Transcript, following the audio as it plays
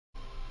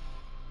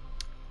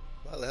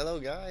Well, hello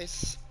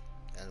guys,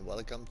 and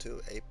welcome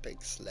to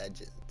Apex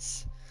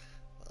Legends.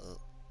 Well,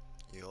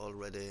 you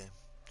already,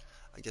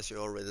 I guess you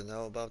already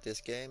know about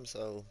this game,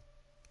 so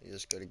you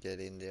just gotta get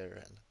in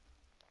there and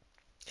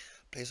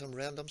play some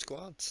random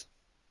squads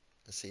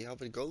and see how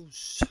it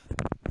goes.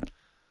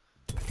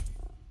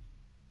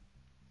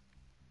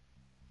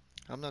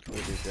 I'm not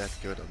really that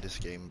good on this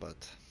game,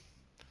 but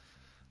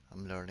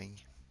I'm learning,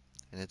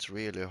 and it's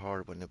really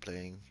hard when you're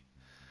playing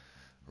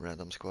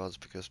random squads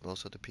because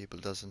most of the people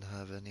doesn't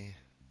have any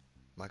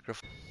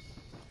microphone.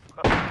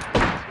 Oh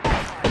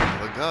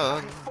my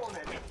god!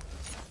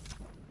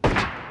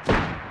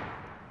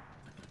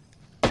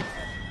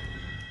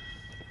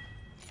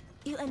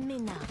 You and me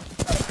now.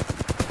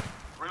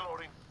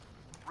 Reloading.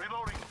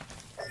 Reloading.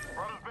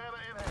 Brothers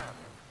banner in hand.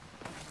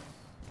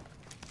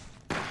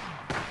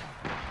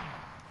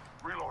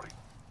 Reloading.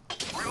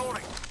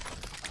 Reloading.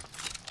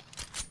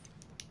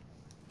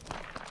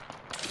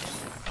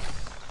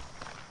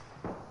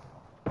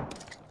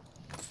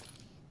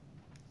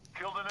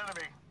 Killed an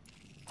enemy.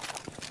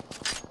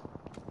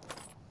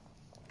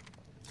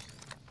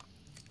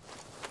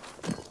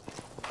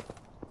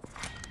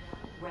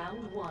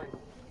 Round one.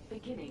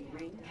 Beginning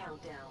ring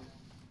countdown.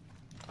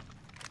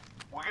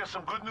 We get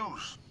some good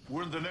news.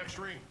 We're in the next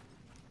ring.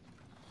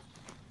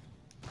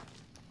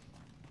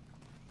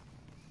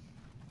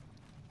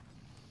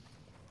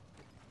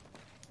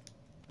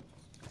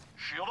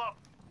 Shield up.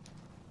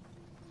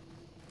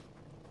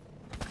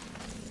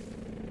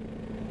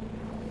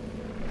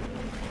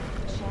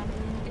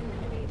 Champion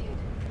eliminated.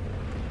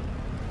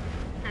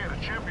 Hey, the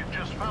champion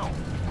just fell.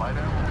 Light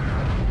ammo.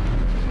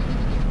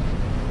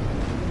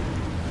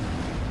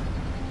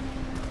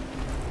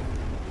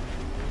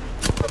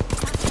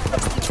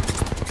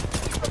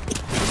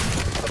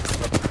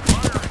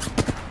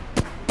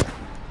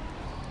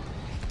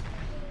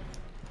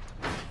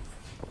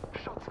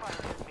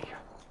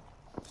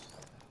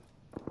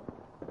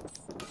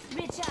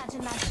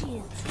 Recharging my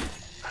shields.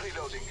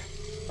 Reloading.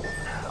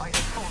 I have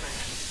fallen.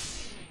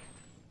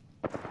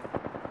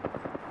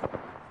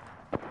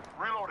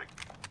 Reloading.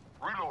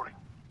 Reloading.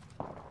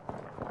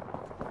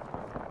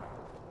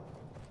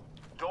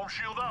 Dome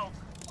shield out.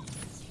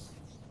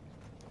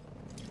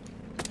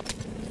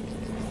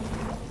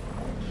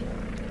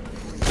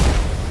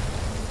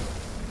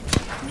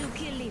 New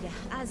kill leader.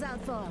 Eyes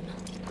out for him.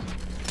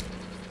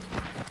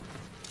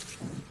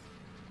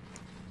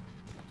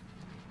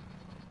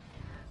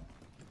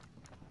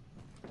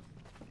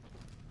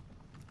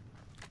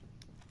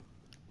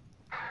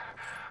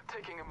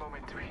 Taking a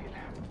moment to heal.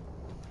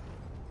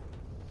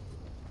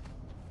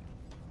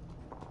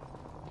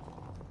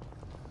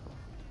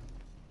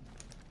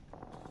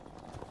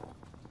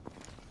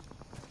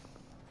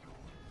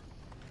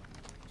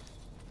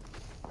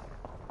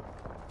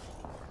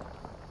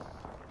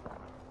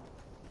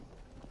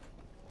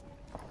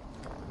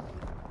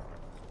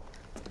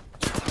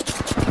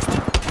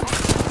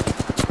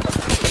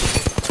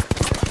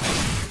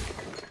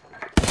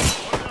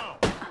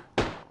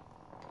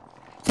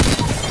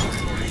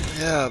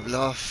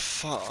 Jävla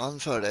fan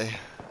för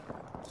dig.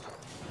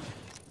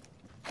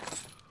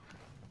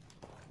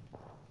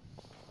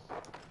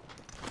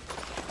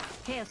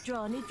 Health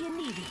drawn if you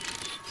need it.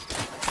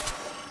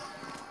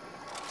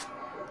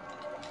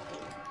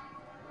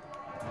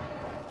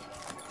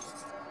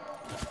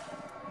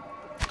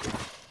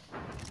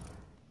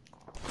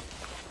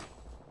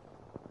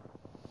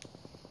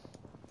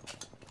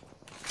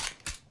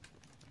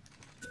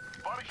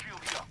 Body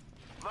shield here.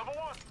 Level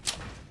 1.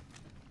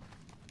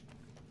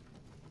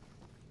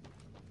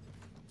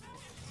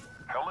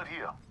 Helmet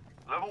here.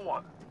 Level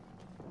 1.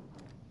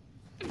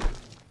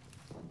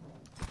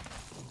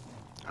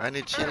 I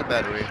need shield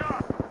battery.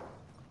 Shot.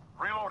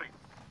 Reloading.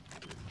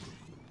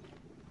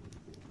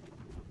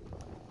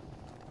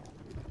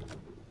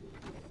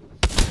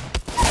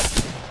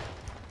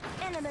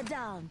 Enemy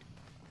down.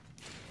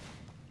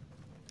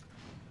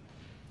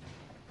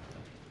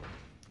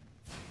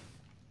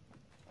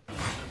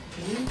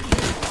 New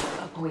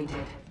kill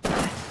appointed.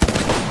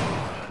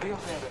 They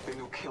have added a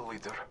new kill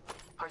leader.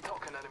 I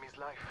took an enemy's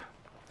life.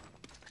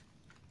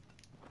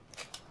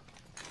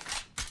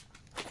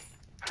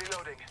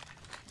 Reloading.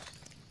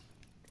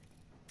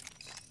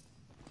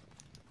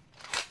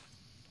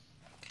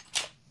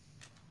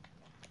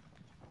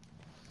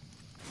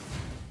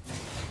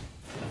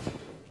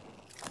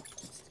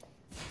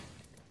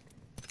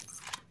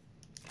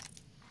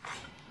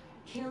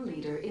 Kill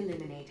leader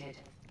eliminated.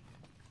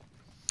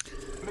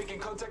 Making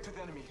contact with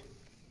enemy.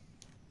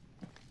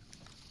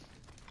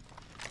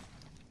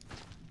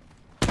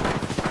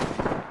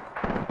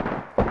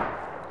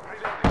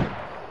 Reloading.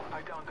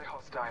 I downed a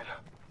hostile.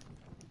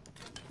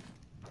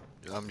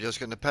 I'm just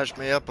gonna patch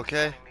me up,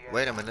 okay?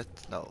 Wait a minute.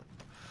 No.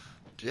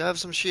 Do you have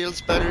some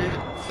shields,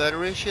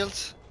 battery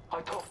shields?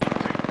 I took.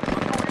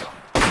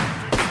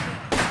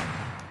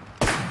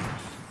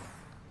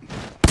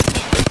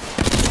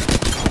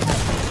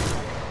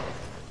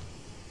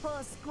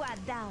 Whole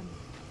squad down.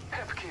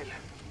 Half kill.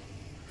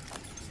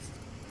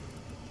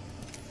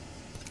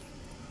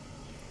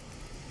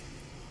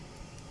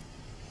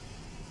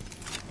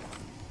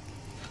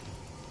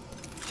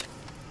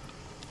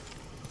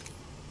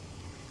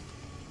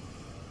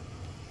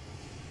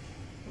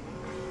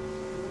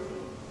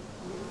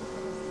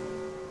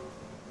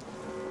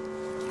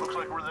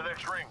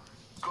 Next ring.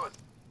 Good.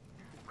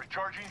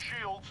 Recharging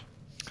shields.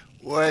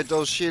 Wait,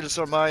 those shields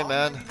are mine,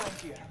 man. Gotta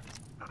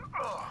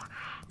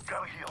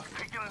heal.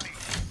 Taking a knee.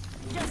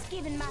 Just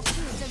giving my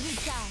shields a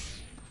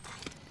recharge.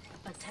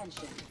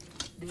 Attention.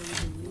 There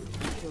is a new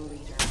kill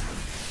leader.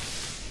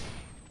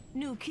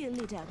 New kill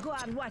leader. Go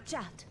on, watch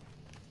out.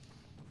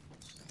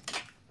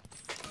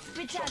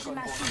 Recharging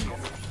my shields. Level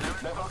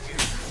 2. Level 2.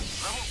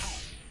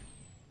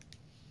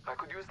 I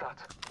could use that.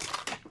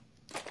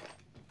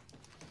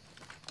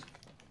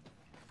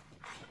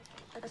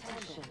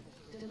 Attention.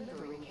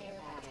 Delivering care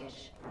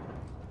package.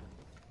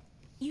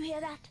 You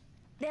hear that?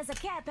 There's a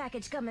care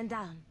package coming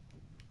down.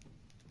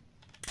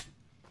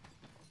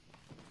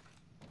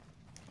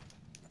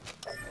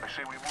 I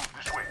say we move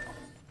this way.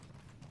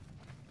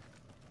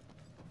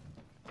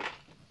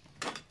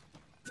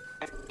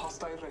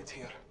 Hostile right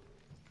here.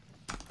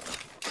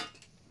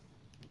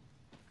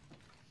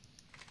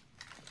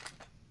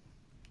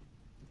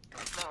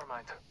 Never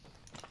mind.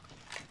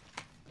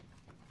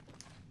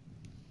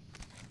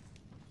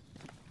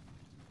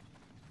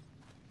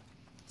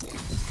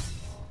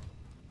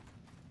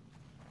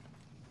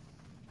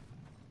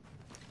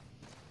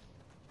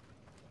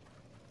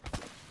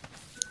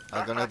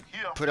 I'm gonna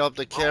put up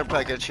the care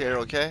package here,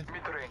 okay?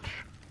 Mid-range.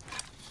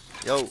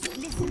 Yo,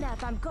 Listen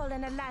up, I'm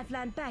calling a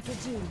lifeline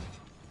package in.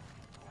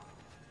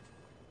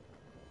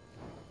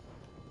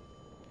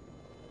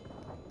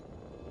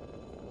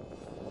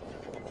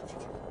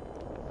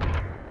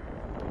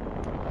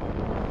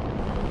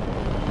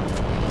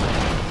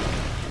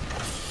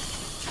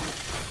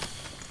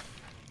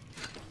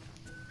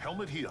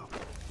 Helmet here.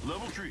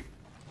 Level 3.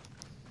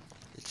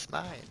 it's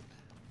mine.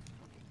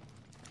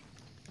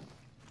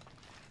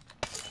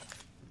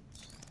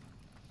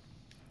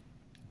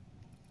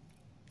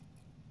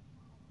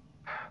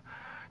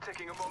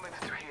 Taking a moment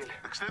to heal.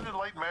 Extended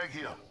light mag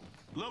here.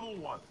 Level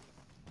 1.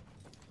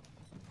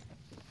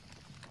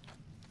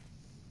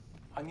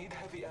 I need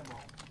heavy ammo.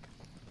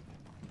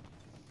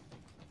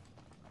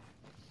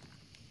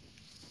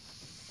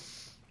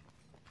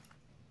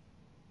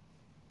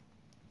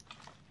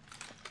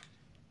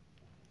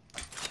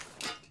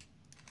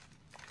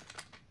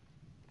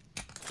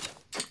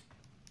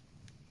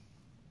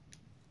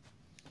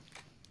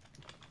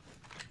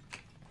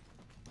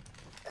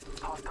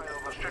 Hostile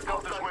over. Let's check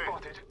out this Hostile way.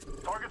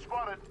 spotted. Target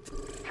spotted.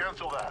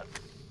 Cancel that.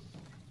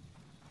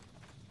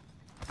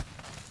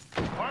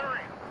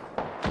 Firing.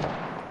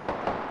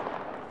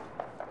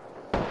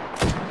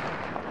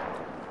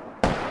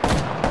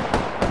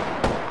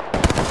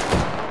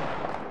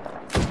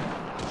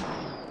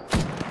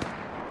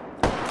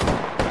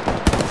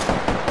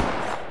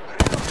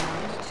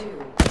 Round 2.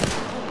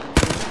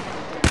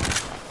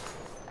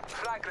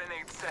 Frag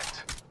grenade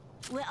set.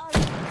 We're all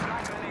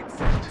Frag grenade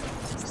set.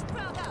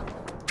 frog out.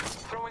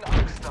 Throwing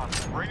arc stun.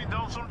 Raining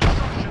down some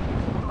destruction.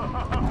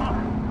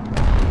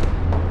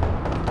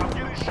 I'm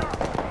getting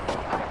shot.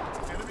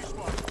 Enemy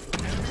spotted.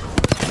 Enemy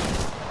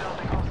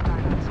Building hostile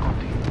and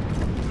Scotty.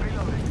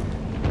 Reloading.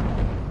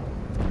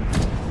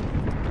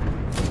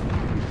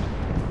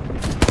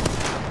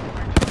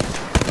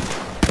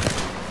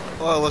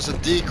 Oh, it was a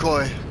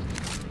decoy.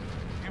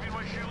 giving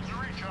my shields a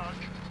recharge.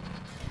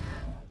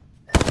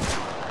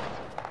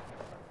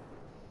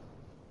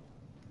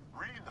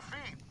 Reading the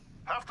feed.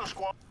 Half the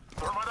squad.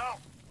 Thermite out.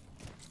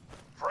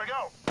 Frag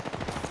out.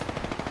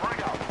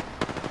 Frag out.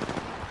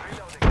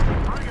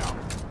 Reloading. Frag out.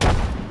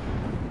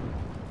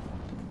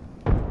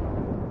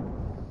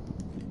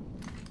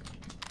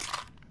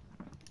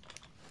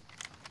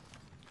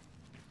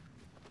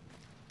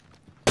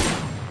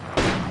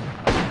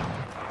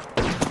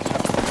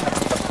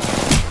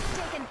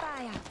 Taking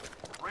fire.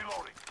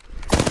 Reloading.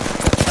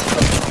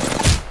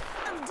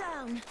 I'm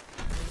down.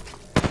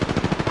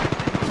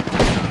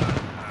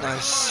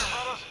 Nice.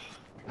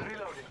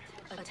 Reloading.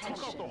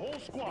 Attention. The whole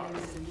squad.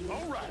 There is a new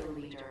All right. kill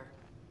leader.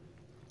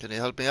 Can you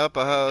help me up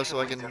so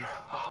I can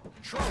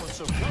Throwing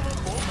some cover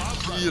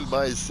for my heal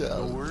friends.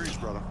 myself? No worries,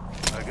 brother.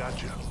 I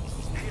got you.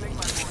 Healing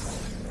my wounds.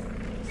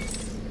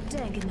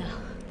 Dang it now.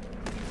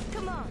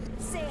 Come on,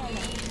 say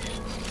hello.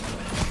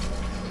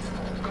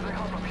 Got a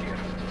help up here.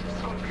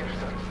 Skull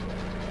piercer.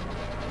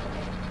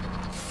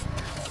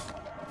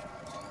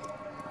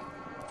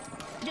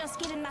 Just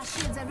giving my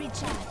shields a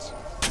recharge.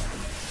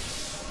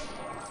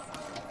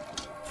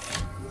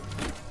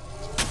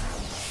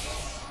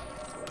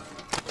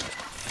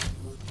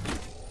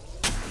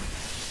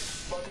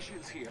 Body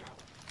shields here.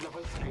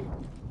 Level 3.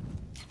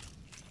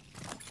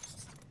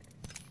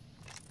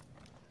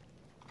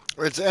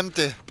 It's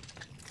empty.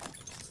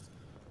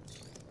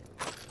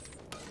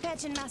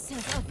 Patching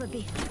myself up a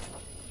bit.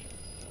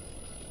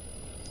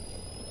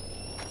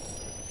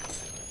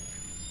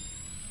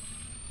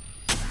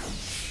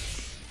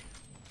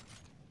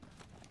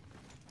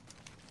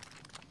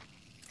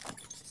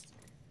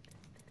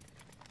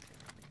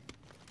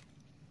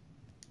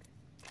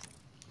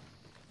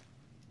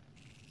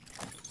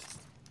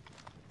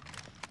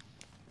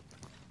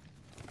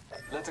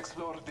 Let's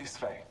explore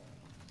this way.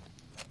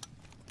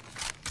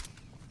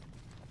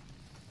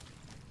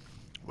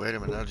 Wait a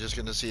minute, I'm just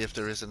gonna see if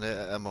there is any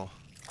ammo.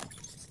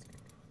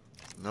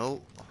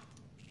 No.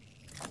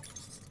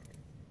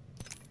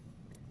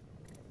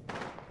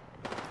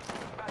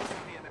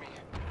 Battling the enemy.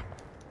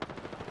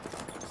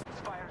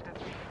 It's fired at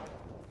me.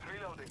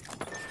 Reloading.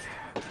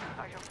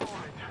 I have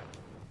fallen.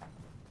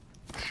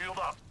 Shield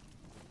up.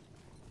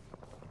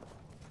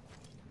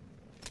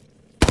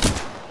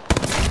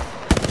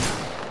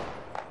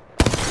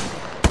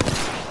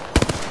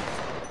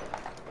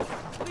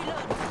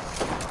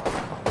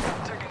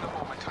 Taking a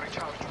moment to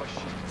recharge my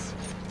shields.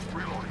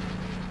 Reloading.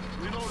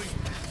 Reloading.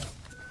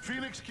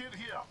 Phoenix kit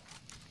here.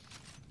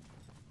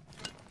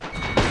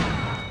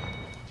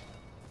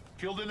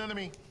 Killed an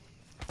enemy.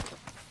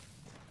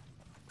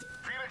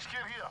 Phoenix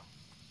kit here.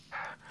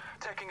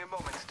 Taking a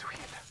moment to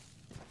heal.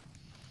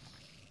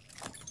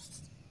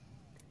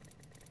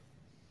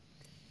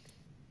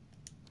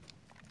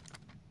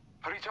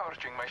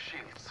 Recharging my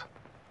shields.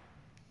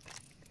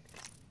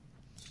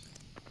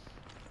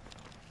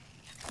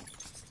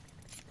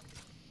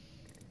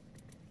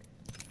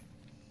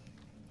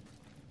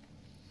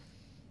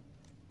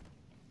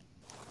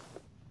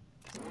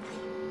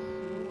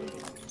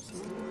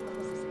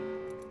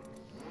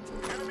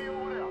 Enemy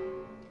over there.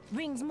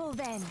 Rings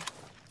moving.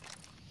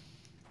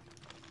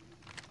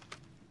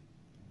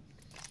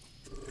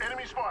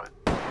 Enemy spotted.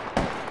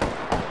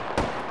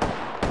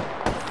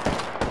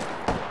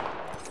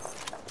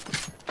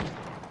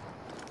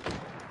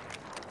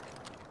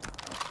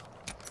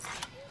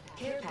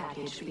 Care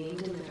package being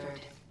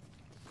delivered.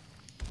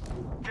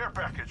 Care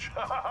package.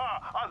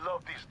 I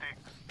love these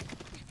things.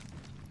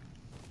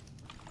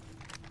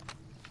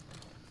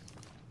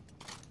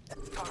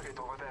 Target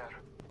over there.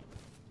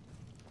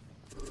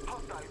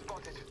 Hostile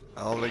spotted.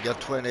 I only got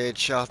 28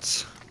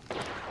 shots.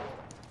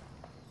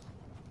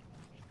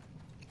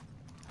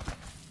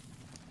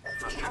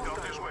 Let's check out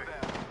Hostile this over way.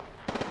 there.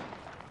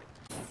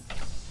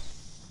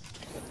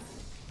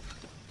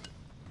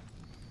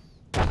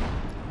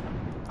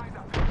 Eyes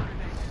up.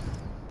 Grenade.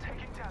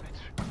 Taking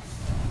damage.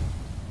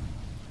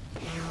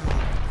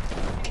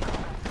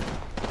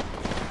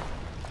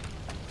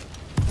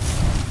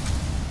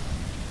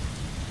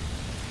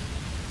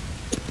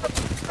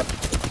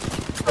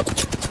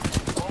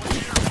 Over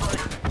here,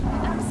 friend.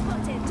 I'm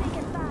spotted.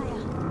 Taking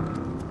fire.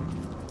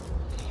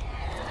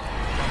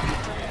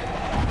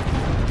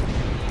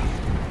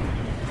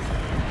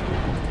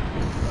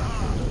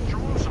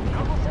 Jerusalem,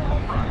 cover for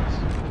our prize.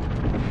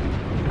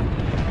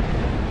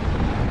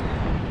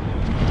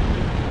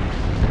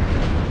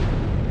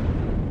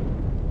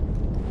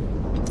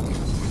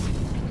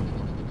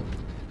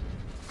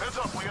 Heads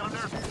up, we got an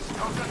air.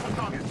 Contact with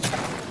target.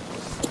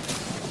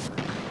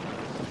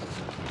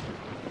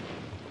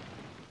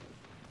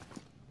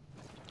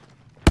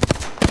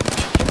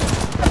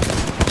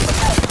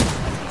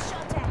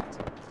 Shot at.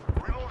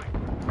 Reloading.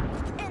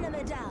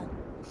 Enemy down.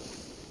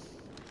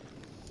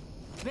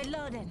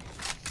 Reloading.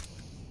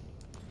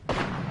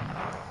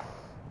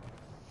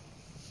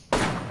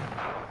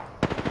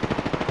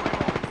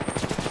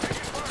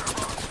 Taking fire,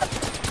 bro.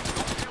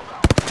 Shield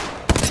out.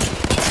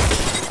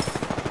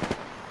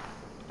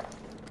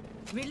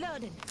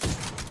 Reloading.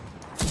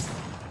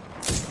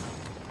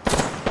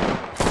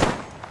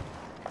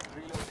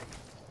 Reloading.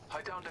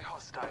 I downed a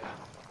hostile.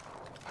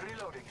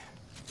 Reloading.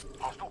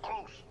 Hostile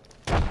close.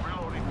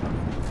 Reloading.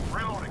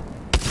 Reloading.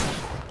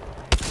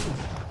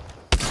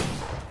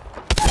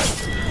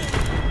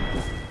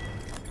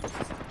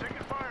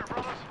 Taking fire,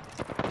 brothers.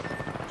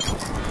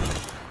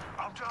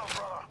 I'm down,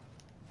 brother.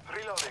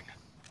 Reloading.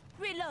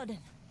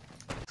 Reloading.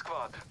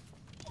 Squad.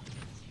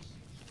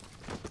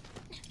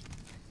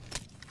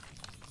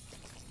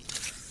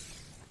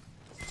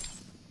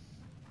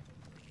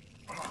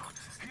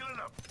 Healing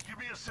up. Give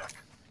me a sec.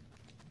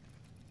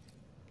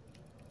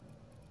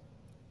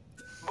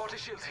 Body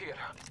shields here.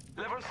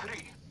 Level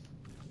 3.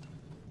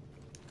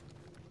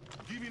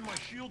 Giving my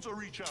shields a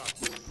recharge.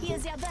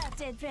 Here's your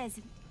birthday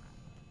present.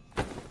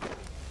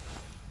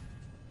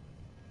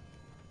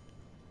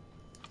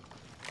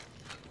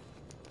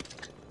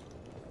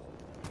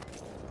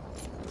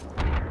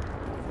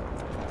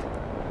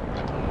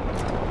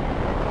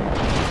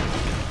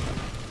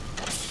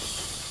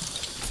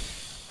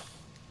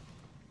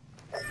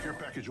 Care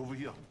package over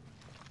here.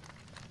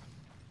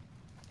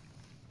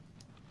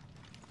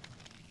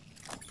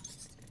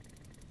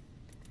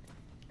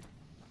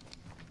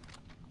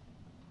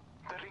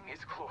 The ring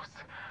is close.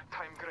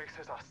 Time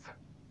graces us.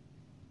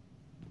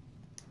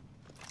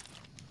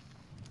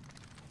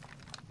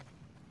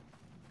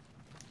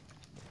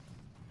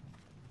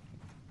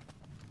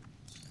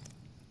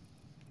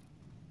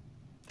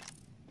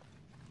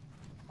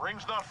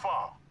 Ring's not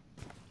far.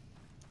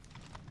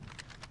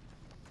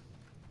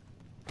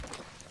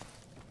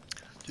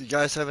 Do you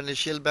guys have any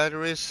shield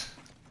batteries?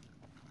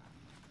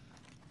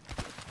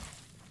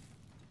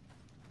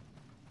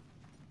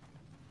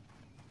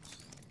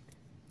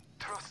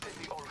 Trust in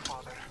the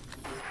All-Father.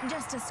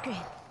 Just a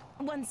screen.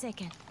 1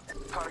 second.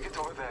 Target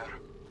over there.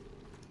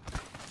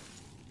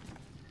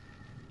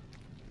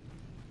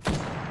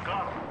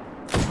 Got him.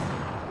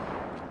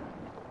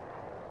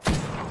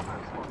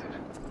 Hostile spotted.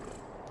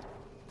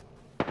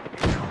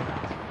 In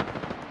combat.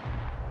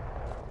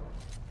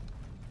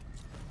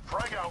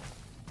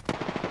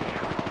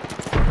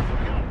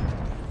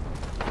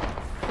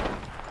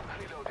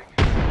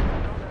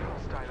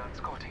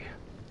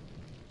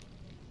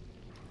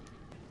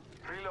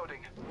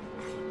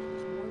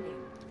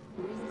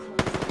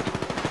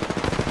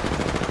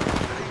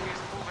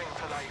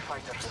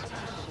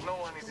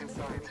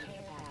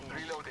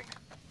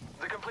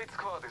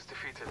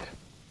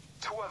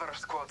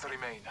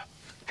 remain.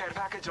 Care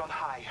package on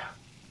high.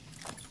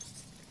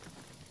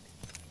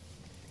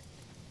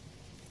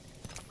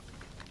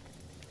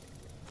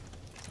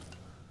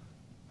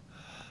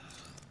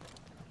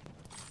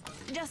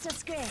 Just a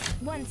scrape.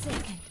 1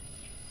 second.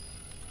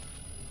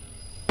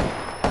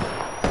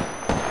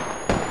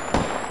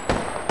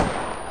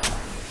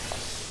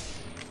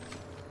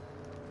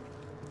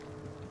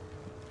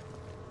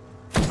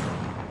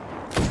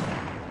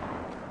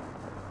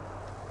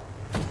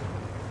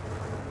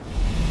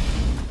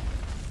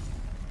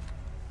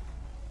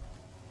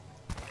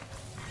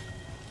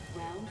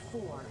 Round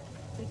 4.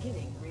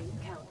 Beginning ring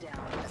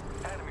countdown.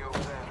 Enemy over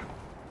there.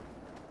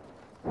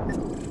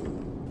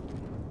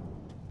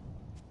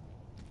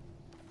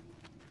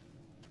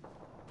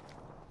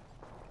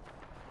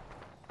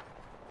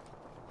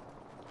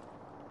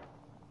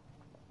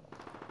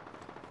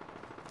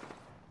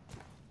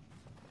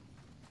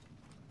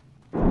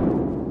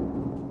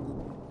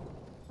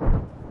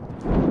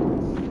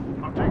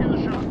 I'm taking the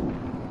shot.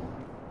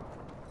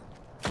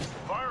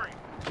 Firing.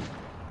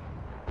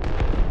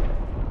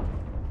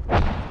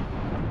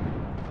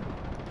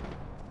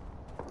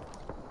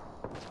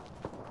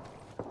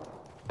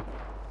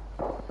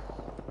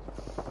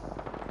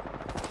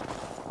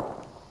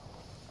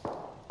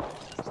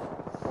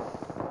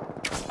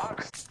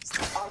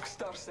 Arc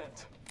star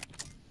set.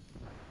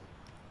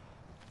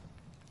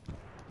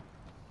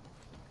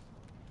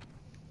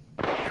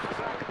 You'll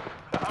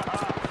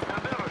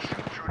never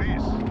shoot through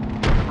this.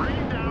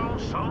 Rain down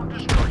some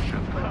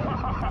destruction.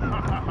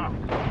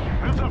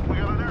 Heads up, we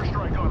got an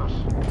airstrike on us.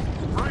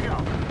 Frag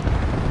out.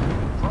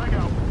 Frag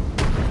out.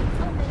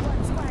 Only one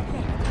squad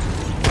left.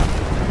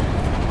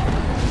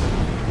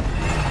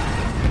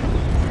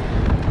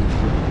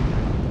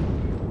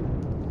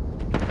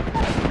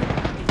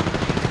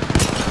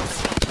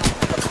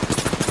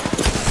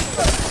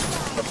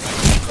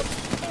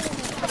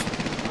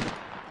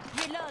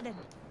 Reloading.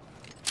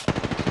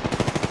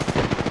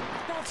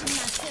 Patching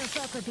myself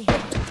up a bit.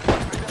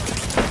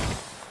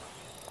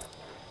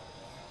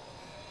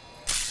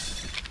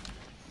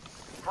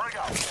 Frag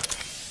out.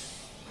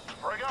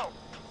 Frag out.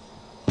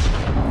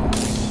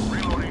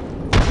 Reloading.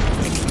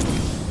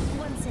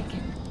 1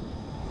 second.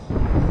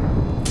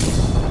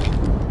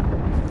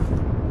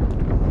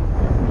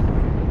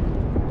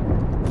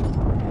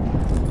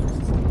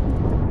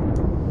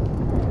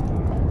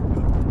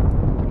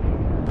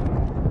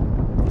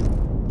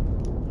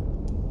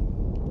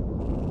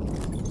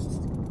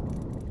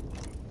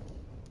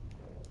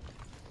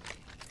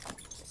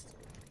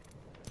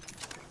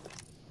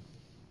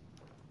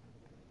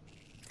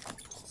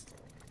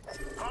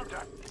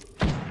 Contact.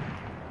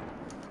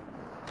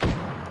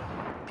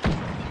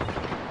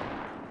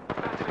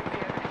 Battling the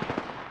enemy.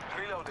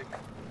 Reloading.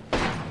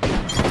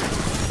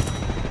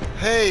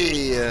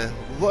 Hey,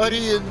 what do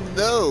you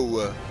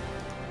know?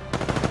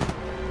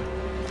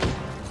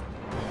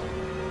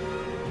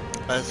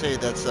 I say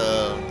that's I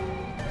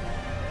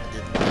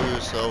didn't do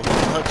so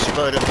much,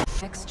 but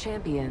X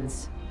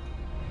champions.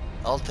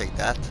 I'll take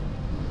that.